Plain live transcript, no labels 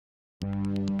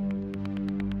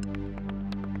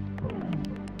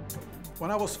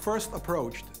When I was first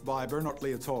approached by Bernard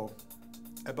Liautaud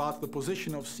about the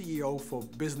position of CEO for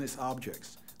Business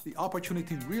Objects, the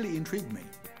opportunity really intrigued me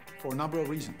for a number of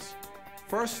reasons.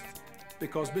 First,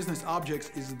 because Business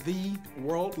Objects is the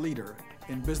world leader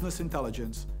in business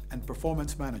intelligence and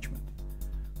performance management.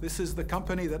 This is the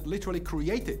company that literally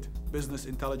created business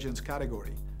intelligence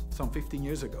category some 15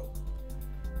 years ago.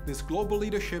 This global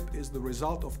leadership is the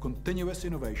result of continuous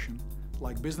innovation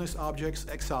like Business Objects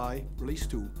XI Release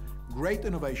 2, great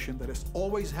innovation that has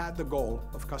always had the goal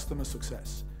of customer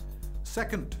success.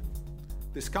 Second,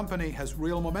 this company has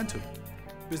real momentum.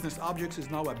 Business Objects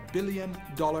is now a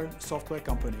billion-dollar software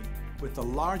company with the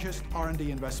largest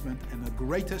R&D investment and the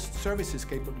greatest services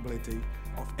capability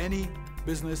of any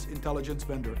business intelligence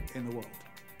vendor in the world.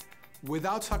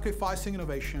 Without sacrificing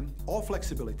innovation or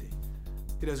flexibility,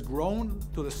 it has grown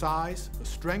to the size, the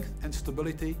strength and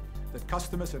stability that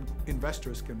customers and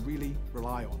investors can really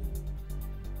rely on.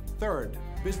 Third,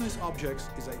 Business Objects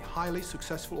is a highly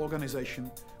successful organization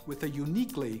with a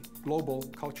uniquely global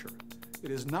culture.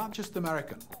 It is not just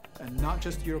American and not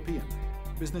just European.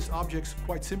 Business Objects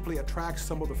quite simply attracts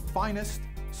some of the finest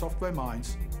software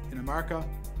minds in America,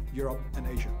 Europe, and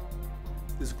Asia.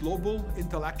 This global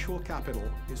intellectual capital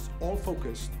is all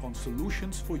focused on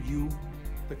solutions for you,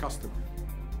 the customer.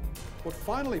 What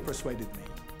finally persuaded me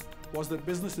was that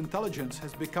business intelligence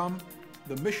has become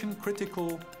the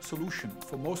mission-critical solution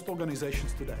for most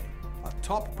organizations today, a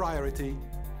top priority,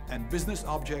 and Business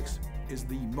Objects is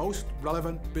the most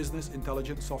relevant business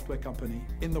intelligence software company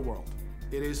in the world.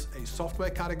 It is a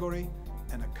software category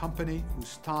and a company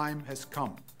whose time has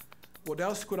come. What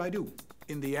else could I do?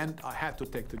 In the end, I had to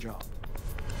take the job.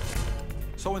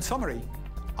 So in summary,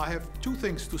 I have two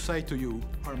things to say to you,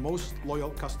 our most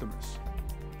loyal customers.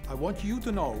 I want you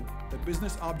to know that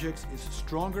Business Objects is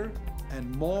stronger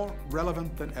and more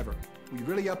relevant than ever. We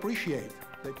really appreciate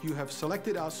that you have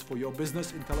selected us for your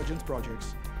business intelligence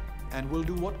projects and will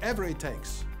do whatever it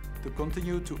takes to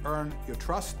continue to earn your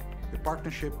trust, your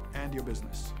partnership, and your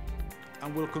business.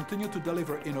 And we'll continue to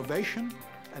deliver innovation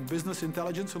and business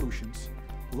intelligence solutions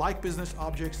like Business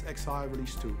Objects XI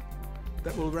Release 2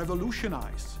 that will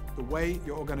revolutionize the way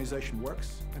your organization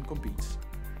works and competes,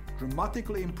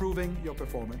 dramatically improving your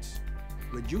performance,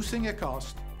 reducing your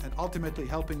cost, and ultimately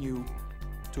helping you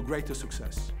to greater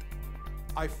success.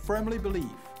 I firmly believe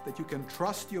that you can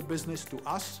trust your business to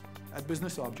us at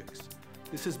Business Objects.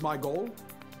 This is my goal.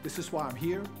 This is why I'm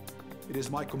here. It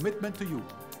is my commitment to you.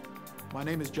 My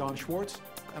name is Schwarz,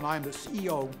 and I am the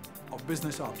CEO of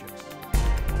Business Objects.